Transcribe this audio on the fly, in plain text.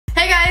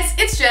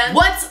it's Jen.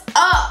 What's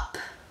up?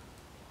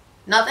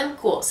 Nothing?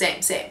 Cool.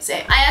 Same.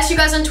 I asked you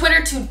guys on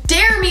Twitter to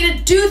dare me to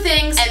do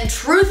things and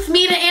truth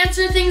me to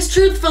answer things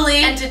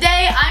truthfully, and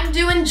today I'm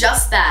doing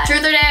just that.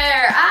 Truth or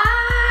dare?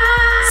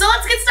 So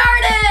let's get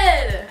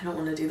started! I don't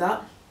want to do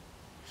that.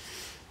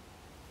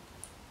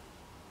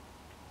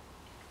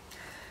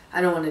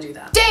 I don't want to do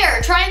that.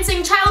 Dare! Try and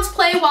sing Child's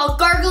Play while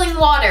gargling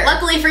water.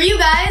 Luckily for you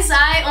guys,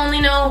 I only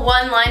know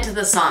one line to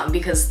the song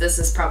because this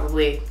is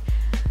probably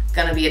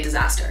gonna be a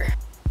disaster.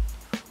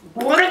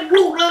 Oh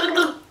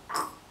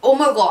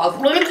my god.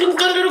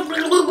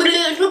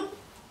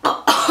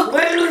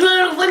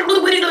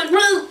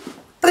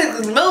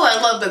 I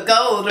love the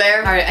go there.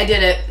 Alright, I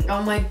did it.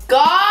 Oh my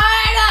god!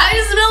 I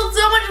just spilled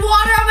so much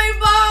water on my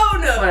phone!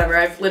 Whatever,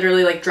 I've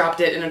literally like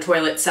dropped it in a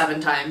toilet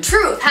 7 times.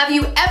 Truth, have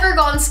you ever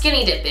gone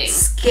skinny dipping?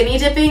 Skinny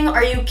dipping?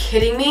 Are you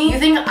kidding me? You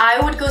think I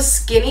would go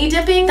skinny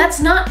dipping? That's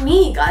not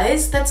me,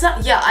 guys. That's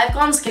not, yeah, I've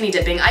gone skinny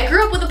dipping. I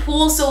grew up with a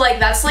pool, so like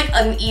that's like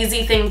an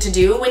easy thing to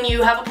do when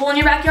you have a pool in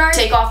your backyard.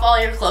 Take off all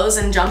your clothes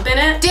and jump in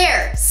it.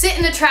 Dare, sit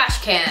in a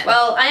trash can.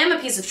 Well, I am a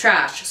piece of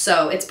trash,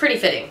 so it's pretty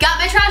fitting. Got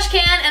my trash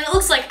can, and it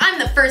looks like I'm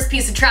the first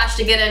piece of trash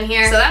to get in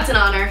here, so that's an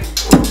honor.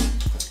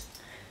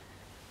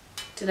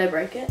 Did I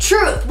break it?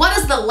 Truth, what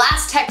is the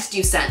last text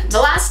you sent? The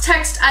last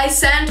text I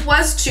sent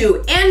was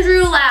to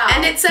Andrew Lau,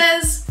 and it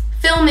says,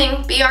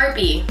 filming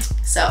BRB.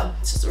 So,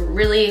 it's just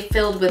really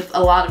filled with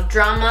a lot of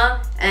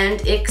drama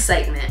and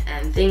excitement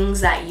and things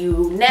that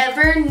you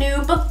never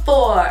knew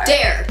before.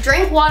 Dare,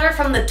 drink water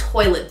from the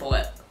toilet bowl.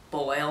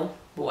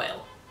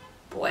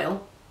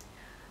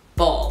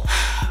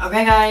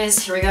 Okay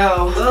guys, here we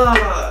go.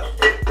 Ugh,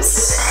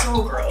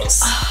 so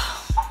gross.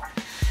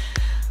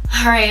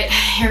 Alright,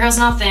 here goes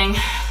nothing.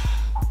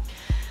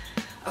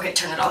 Okay,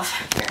 turn it off.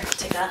 Here,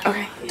 take that.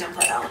 Okay. Dump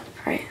that out.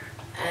 Alright.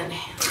 And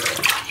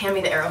hand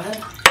me the arrowhead.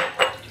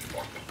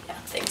 Yeah,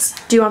 thanks.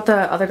 Do you want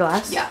the other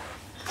glass? Yeah.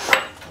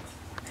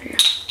 There you go.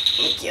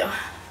 Thank you.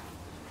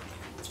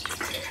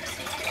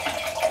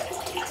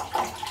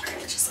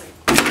 Alright, just like...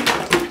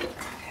 Okay.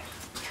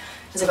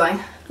 Is it going?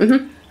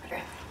 Mm-hmm.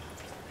 Okay.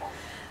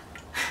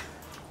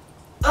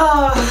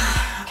 Oh,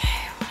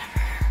 okay,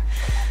 whatever.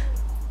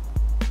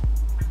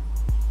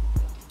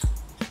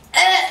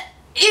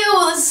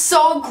 Ew, this is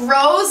so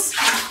gross.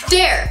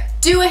 Dare,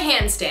 do a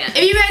handstand.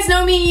 If you guys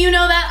know me, you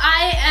know that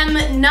I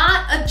am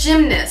not a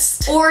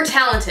gymnast or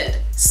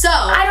talented. So,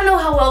 I don't know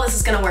how well this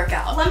is gonna work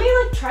out. Let me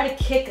like try to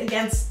kick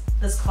against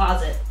this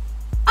closet.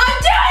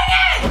 I'm doing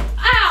it!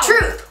 Ow!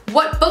 Truth,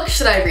 what book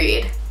should I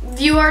read?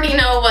 You already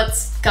know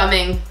what's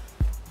coming.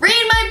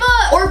 Read my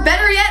book! Or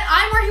better yet,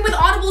 I'm working with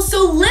Audible,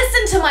 so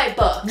listen to my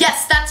book.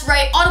 Yes, that's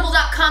right,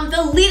 Audible.com,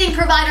 the leading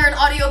provider in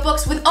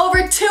audiobooks with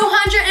over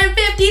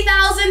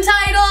 250,000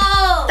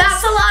 titles!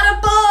 That's a lot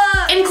of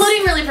books!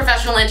 Including Really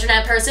Professional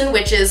Internet Person,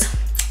 which is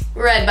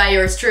read by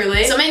yours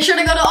truly. So make sure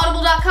to go to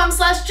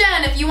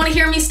audible.com/Jen if you want to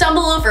hear me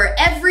stumble over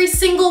every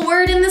single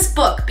word in this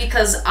book,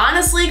 because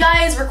honestly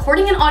guys,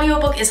 recording an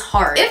audiobook is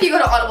hard. If you go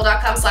to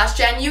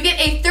audible.com/Jen, you get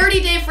a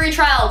 30-day free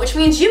trial, which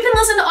means you can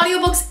listen to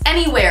audiobooks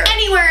anywhere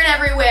and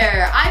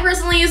everywhere. I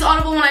personally use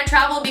Audible when I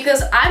travel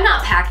because I'm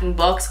not packing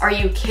books. Are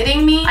you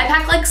kidding me? I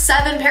pack like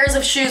 7 pairs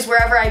of shoes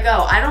wherever I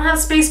go. I don't have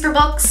space for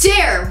books.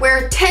 Dare,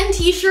 wear 10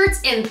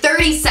 t-shirts in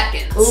 30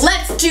 seconds.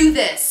 Let's do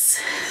this.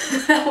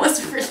 That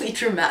was really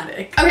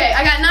dramatic. Okay,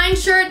 I got 9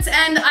 shirts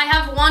and I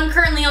have 1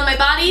 currently on my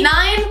body.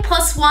 9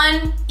 plus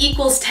 1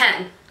 equals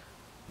 10.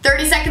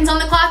 30 seconds on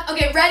the clock.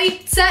 Okay,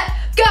 ready, set,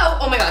 go.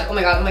 Oh my god, oh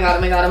my god, oh my god,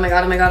 oh my god, oh my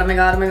god, oh my god, oh my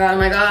god, oh my god, oh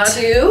my god.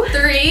 2,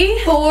 3,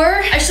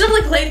 4. I should have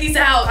like laid these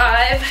out.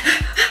 5,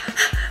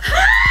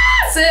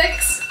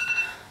 6.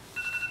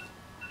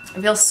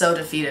 I feel so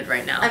defeated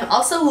right now. I'm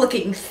also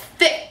looking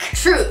thick.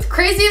 Truth,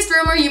 craziest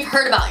rumor you've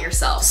heard about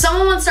yourself.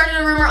 Someone once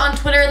started a rumor on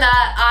Twitter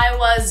that I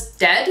was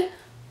dead.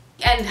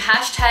 And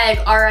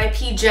hashtag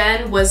RIP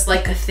Jen was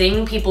like a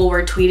thing people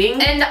were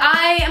tweeting. And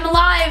I am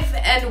alive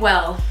and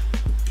well,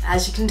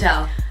 as you can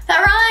tell.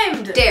 That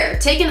rhymed! Dare,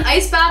 take an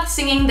ice bath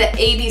singing the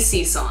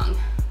ABC song.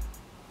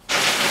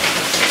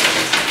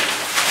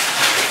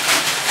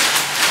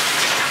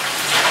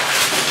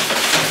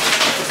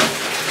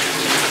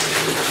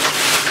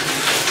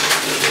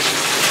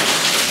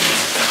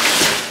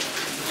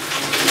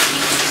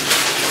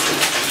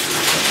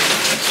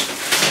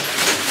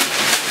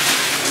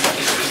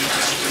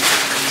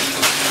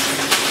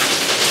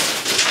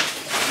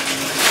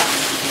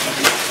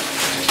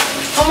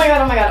 Oh my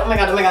god, oh my god, oh my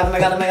god, oh my god, oh my god, oh my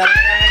god, oh my god, oh my god,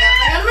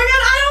 oh my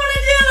god, I don't want to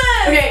do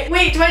this! Okay,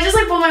 wait, do I just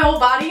like put my whole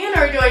body in,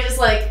 or do I just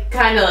like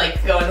kind of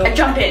like go and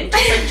jump in?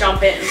 Just like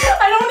jump in.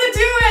 I don't want to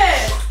do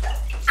it!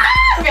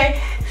 Ah! Okay.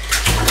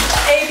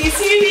 A, B, C,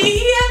 D,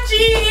 E, F, G,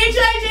 H,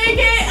 I, J,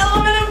 K, L,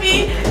 M, N, O,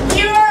 P,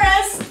 Q, R,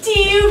 S,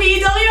 T, U, V,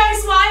 W,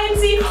 X, Y, and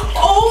Z.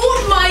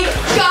 Oh my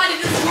god, it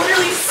is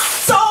literally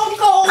so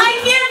cold! I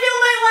can't feel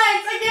my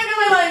legs! I can't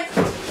feel my legs!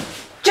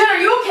 Jen, are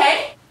you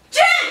okay?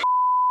 Jen!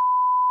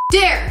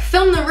 Dare,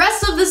 film the rest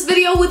rest of this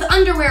video with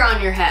underwear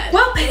on your head.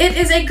 Well, it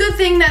is a good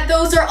thing that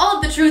those are all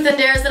of the truth and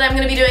dares that I'm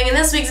gonna be doing in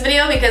this week's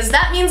video, because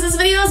that means this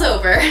video is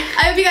over.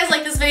 I hope you guys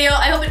liked this video.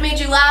 I hope it made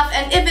you laugh,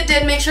 and if it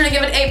did, make sure to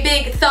give it a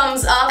big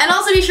thumbs up. And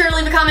also be sure to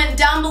leave a comment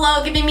down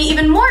below giving me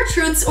even more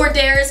truths or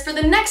dares for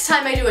the next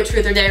time I do a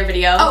truth or dare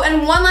video. Oh,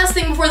 and one last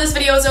thing before this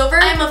video is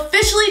over. I am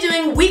officially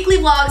doing weekly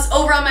vlogs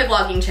over on my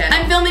vlogging channel.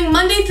 I'm filming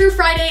Monday through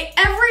Friday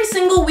every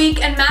single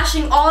week and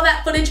mashing all of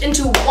that footage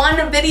into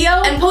one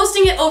video and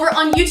posting it over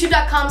on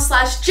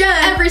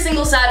youtube.com/Jenn every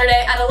single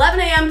Saturday at 11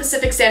 a.m.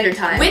 Pacific Standard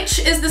Time, which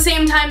is the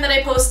same time that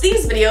I post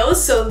these videos,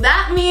 so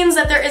that means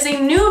that there is a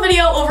new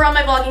video over on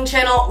my vlogging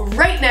channel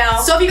right now.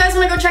 So if you guys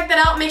want to go check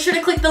that out, make sure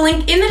to click the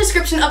link in the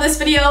description of this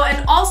video,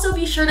 and also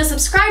be sure to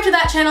subscribe to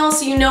that channel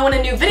so you know when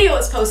a new video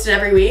is posted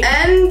every week.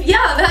 And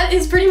yeah, that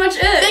is pretty much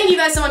it. Thank you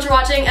guys so much for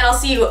watching, and I'll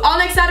see you all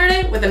next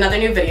Saturday with another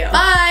new video.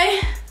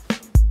 Bye!